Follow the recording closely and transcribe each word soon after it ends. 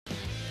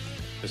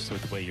Just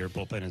with the way your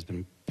bullpen has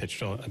been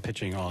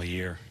pitching all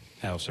year,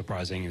 how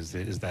surprising is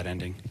that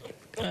ending?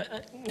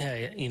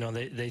 Hey, you know,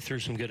 they threw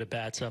some good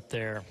at-bats up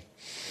there.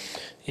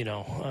 You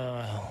know,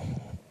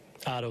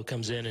 Otto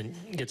comes in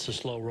and gets a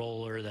slow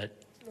roller that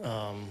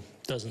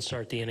doesn't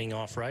start the inning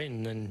off right,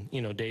 and then,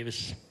 you know,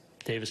 Davis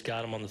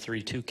got him on the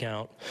 3-2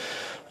 count.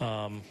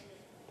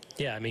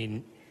 Yeah, I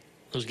mean,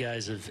 those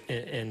guys have,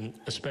 and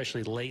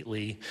especially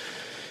lately,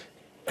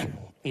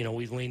 you know,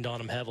 we've leaned on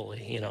them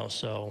heavily, you know,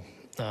 so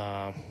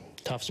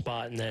tough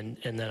spot, and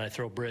then I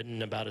throw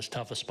Britton about as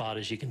tough a spot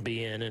as you can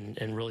be in,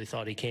 and really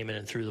thought he came in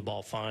and threw the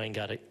ball fine,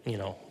 got it, you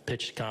know,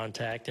 pitched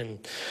contact, and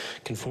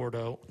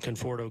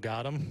Conforto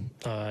got him.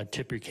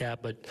 Tip your cap,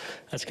 but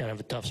that's kind of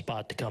a tough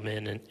spot to come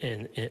in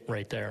and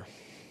right there.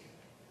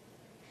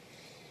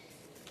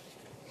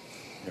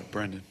 Yeah,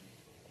 Brendan.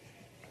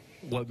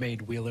 What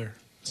made Wheeler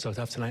so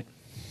tough tonight?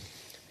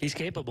 He's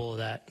capable of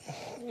that.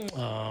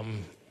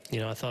 You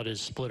know, I thought his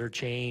splitter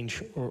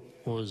change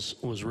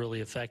was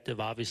really effective.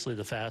 Obviously,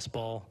 the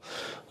fastball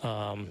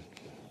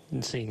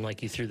didn't seem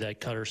like he threw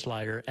that cutter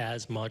slider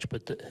as much,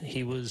 but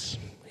he was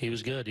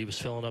good. He was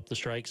filling up the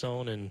strike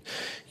zone, and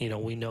you know,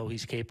 we know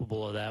he's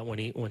capable of that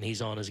when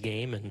he's on his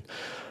game. And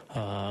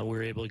we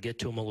were able to get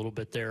to him a little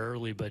bit there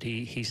early, but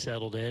he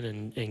settled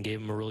in and gave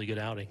him a really good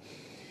outing.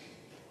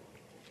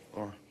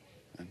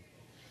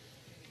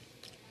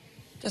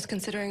 Just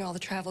considering all the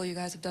travel you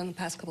guys have done the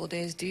past couple of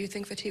days, do you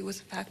think fatigue was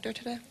a factor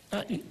today?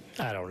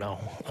 I don't know.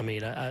 I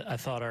mean, I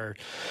thought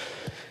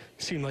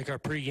seemed like our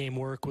pregame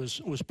work was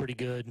pretty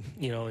good,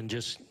 you know, and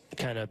just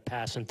kind of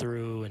passing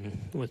through, and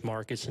with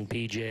Marcus and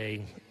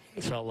PJ,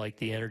 felt like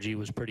the energy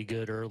was pretty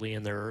good early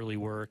in their early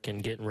work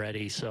and getting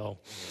ready. So,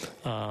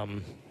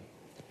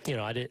 you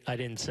know, I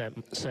didn't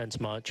sense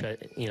much.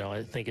 You know,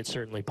 I think it's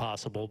certainly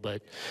possible,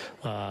 but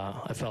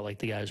I felt like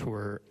the guys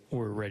were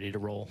ready to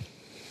roll.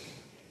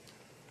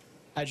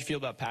 How'd you feel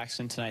about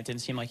Paxton tonight?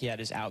 Didn't seem like he had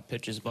his out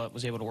pitches, but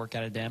was able to work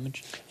out a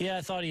damage. Yeah,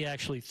 I thought he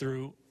actually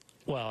threw.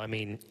 Well, I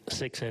mean,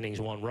 6 innings,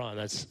 1 run.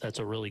 That's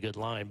a really good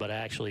line. But I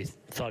actually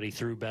thought he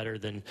threw better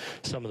than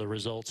some of the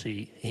results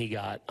he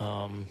got.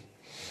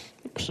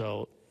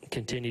 So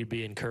continue to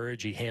be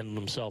encouraged. He handled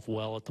himself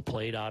well at the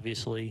plate,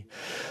 obviously.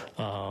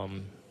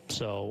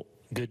 So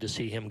good to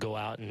see him go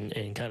out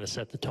and kind of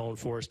set the tone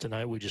for us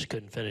tonight. We just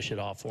couldn't finish it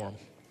off for him.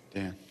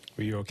 Dan.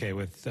 Were you okay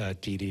with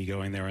Didi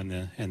going there in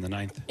the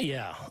ninth?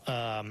 Yeah,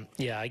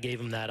 yeah, I gave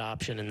him that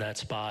option in that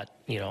spot.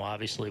 You know,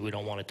 obviously we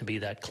don't want it to be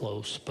that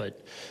close,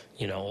 but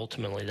you know,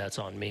 ultimately that's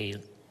on me.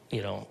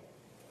 You know,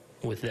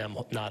 with them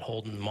not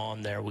holding them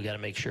on there, we got to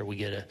make sure we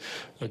get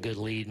a good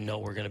lead and know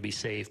we're going to be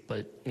safe.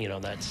 But you know,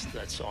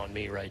 that's on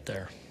me right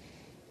there.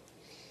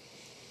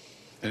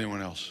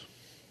 Anyone else?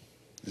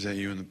 Is that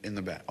you in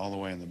the back, all the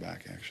way in the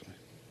back, actually?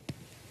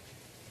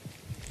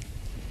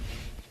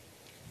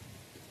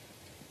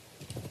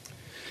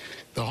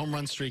 The home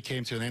run streak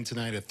came to an end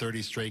tonight at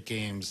 30 straight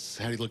games.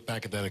 How do you look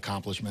back at that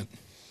accomplishment?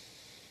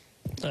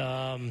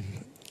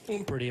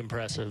 Pretty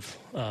impressive.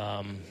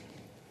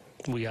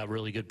 We got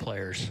really good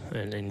players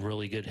and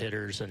really good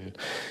hitters, and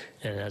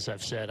as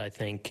I've said, I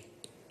think,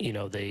 you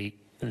know, they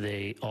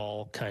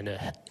all kind of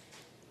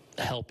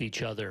help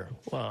each other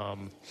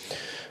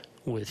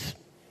with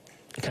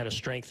kind of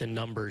strength in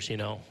numbers. You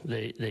know,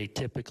 they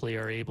typically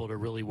are able to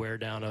really wear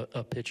down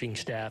a pitching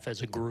staff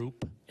as a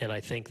group, and I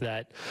think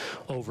that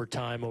over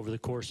time, over the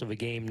course of a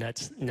game,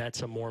 nets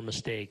some more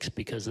mistakes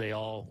because they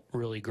all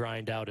really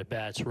grind out at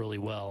bats really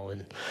well,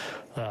 and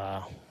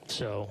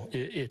so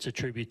it's a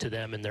tribute to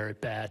them and their at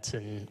bats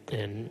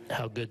and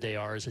how good they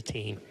are as a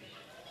team.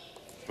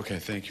 Okay,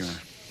 thank you, Aaron.